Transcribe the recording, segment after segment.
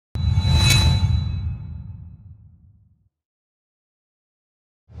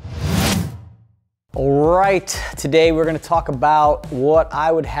All right, today we're gonna talk about what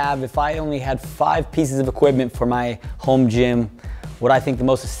I would have if I only had 5 pieces of equipment for my home gym, what I think the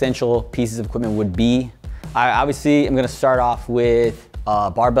most essential pieces of equipment would be. I obviously am gonna start off with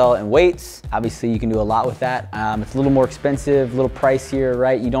barbell and weights. Obviously you can do a lot with that. It's a little more expensive, a little pricier,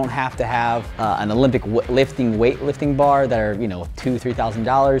 right? You don't have to have an Olympic weightlifting bar that are, $2,000,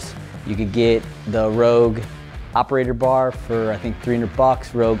 $3,000. You could get the Rogue operator bar for I think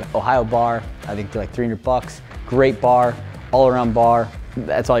 $300, Rogue Ohio bar, I think they're like $300. Great bar, all around bar.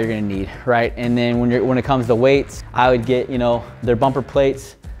 That's all you're gonna need, right? And then when it comes to weights, I would get, their bumper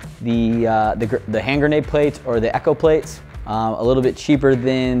plates, the hand grenade plates or the Echo plates, a little bit cheaper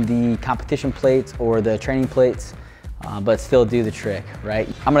than the competition plates or the training plates, but still do the trick, right?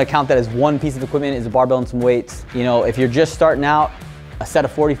 I'm gonna count that as one piece of equipment is a barbell and some weights. If you're just starting out, a set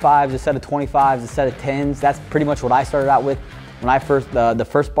of 45s, a set of 25s, a set of 10s. That's pretty much what I started out with. When I the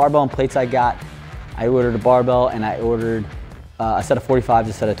first barbell and plates I got, I ordered a barbell and I ordered a set of 45s,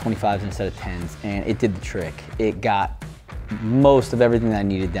 a set of 25s, and a set of 10s, and it did the trick. It got most of everything that I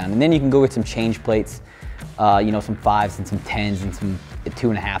needed down. And then you can go get some change plates, some 5s and some 10s and some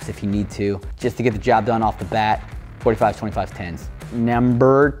 2.5s if you need to, just to get the job done off the bat. 45s, 25s, 10s.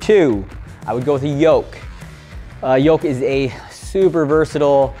 Number 2, I would go with a yoke. Yoke is a super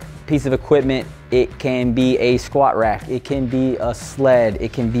versatile piece of equipment. It can be a squat rack, it can be a sled,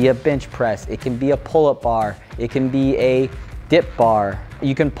 it can be a bench press, it can be a pull-up bar, it can be a dip bar.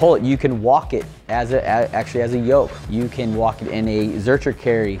 You can pull it, you can walk it actually as a yoke. You can walk it in a Zercher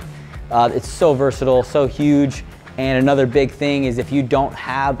carry. It's so versatile, so huge. And another big thing is if you don't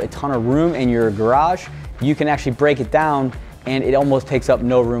have a ton of room in your garage, you can actually break it down and it almost takes up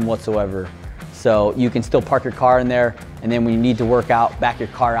no room whatsoever. So you can still park your car in there, and then when you need to work out, back your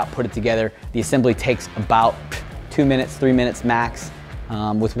car out, put it together. The assembly takes about 2 minutes, 3 minutes max.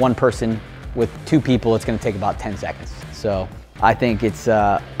 With one person, with 2 people, it's gonna take about 10 seconds. So I think it's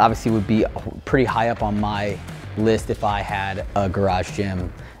obviously would be pretty high up on my list if I had a garage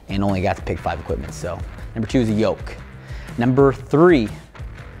gym and only got to pick 5 equipment. So number 2 is a yoke. Number 3,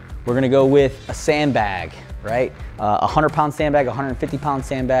 we're gonna go with a sandbag, right? 100-pound sandbag, 150-pound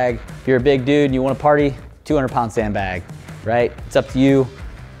sandbag. If you're a big dude and you want to party, 200-pound sandbag, right? It's up to you.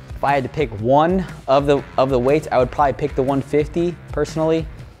 If I had to pick one of the weights, I would probably pick the 150 personally.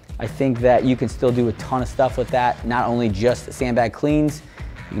 I think that you can still do a ton of stuff with that. Not only just sandbag cleans,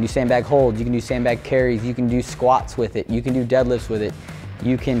 you can do sandbag holds, you can do sandbag carries, you can do squats with it, you can do deadlifts with it.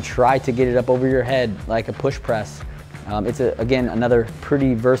 You can try to get it up over your head like a push press. It's again, another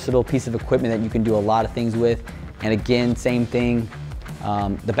pretty versatile piece of equipment that you can do a lot of things with. And again, same thing.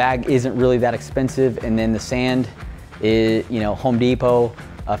 The bag isn't really that expensive. And then the sand is, Home Depot,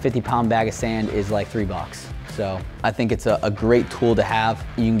 a 50-pound bag of sand is like $3. So I think it's a great tool to have.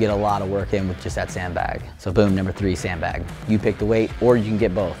 You can get a lot of work in with just that sandbag. So boom, number 3, sandbag. You pick the weight, or you can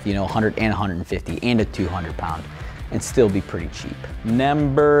get both, 100 and 150 and a 200-pound and still be pretty cheap.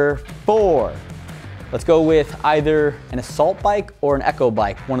 Number 4. Let's go with either an assault bike or an Echo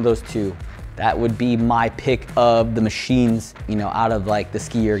bike, one of those 2. That would be my pick of the machines, out of like the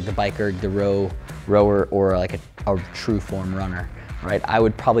ski erg, the bike erg, the rower, or like a true form runner, right? I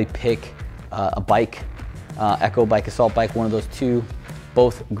would probably pick a bike, Echo bike, assault bike, one of those 2.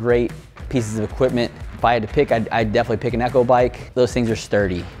 Both great pieces of equipment. If I had to pick, I'd definitely pick an Echo bike. Those things are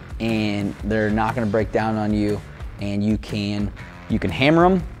sturdy and they're not gonna break down on you, and you can hammer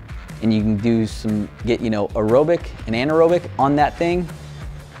them, and you can do get aerobic and anaerobic on that thing.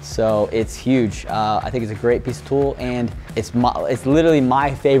 So it's huge. I think it's a great piece of tool, and it's literally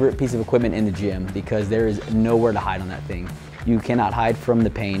my favorite piece of equipment in the gym because there is nowhere to hide on that thing. You cannot hide from the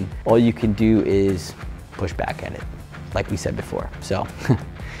pain. All you can do is push back at it, like we said before. So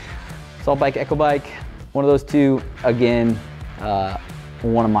assault bike, Echo bike, one of those 2, again,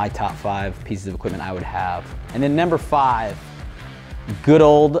 one of my top 5 pieces of equipment I would have. And then number 5, good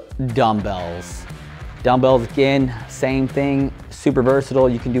old dumbbells. Dumbbells, again, same thing, super versatile.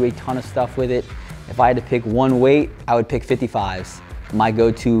 You can do a ton of stuff with it. If I had to pick one weight, I would pick 55s. My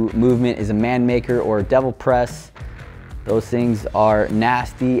go-to movement is a man maker or a devil press. Those things are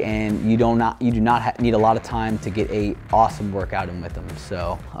nasty, and you do not need a lot of time to get a awesome workout in with them.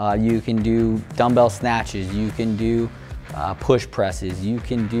 So you can do dumbbell snatches, you can do push presses, you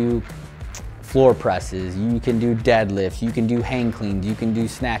can do floor presses, you can do deadlifts, you can do hang cleans, you can do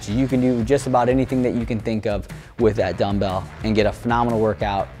snatches, you can do just about anything that you can think of with that dumbbell and get a phenomenal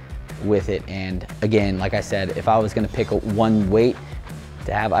workout with it. And again, like I said, if I was gonna pick one weight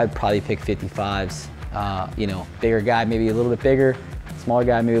to have, I'd probably pick 55s. Bigger guy, maybe a little bit bigger, smaller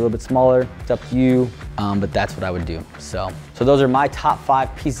guy, maybe a little bit smaller. It's up to you, but that's what I would do. So those are my top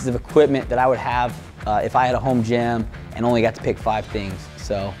 5 pieces of equipment that I would have if I had a home gym and only got to pick 5 things.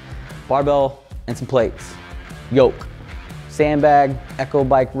 So barbell and some plates, yoke, sandbag, echo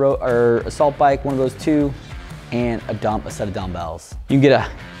bike, or assault bike, one of those 2, and a set of dumbbells. You can get a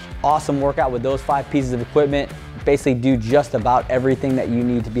awesome workout with those 5 pieces of equipment. Basically do just about everything that you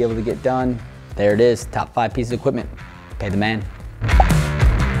need to be able to get done. There it is, top 5 pieces of equipment. Pay the man.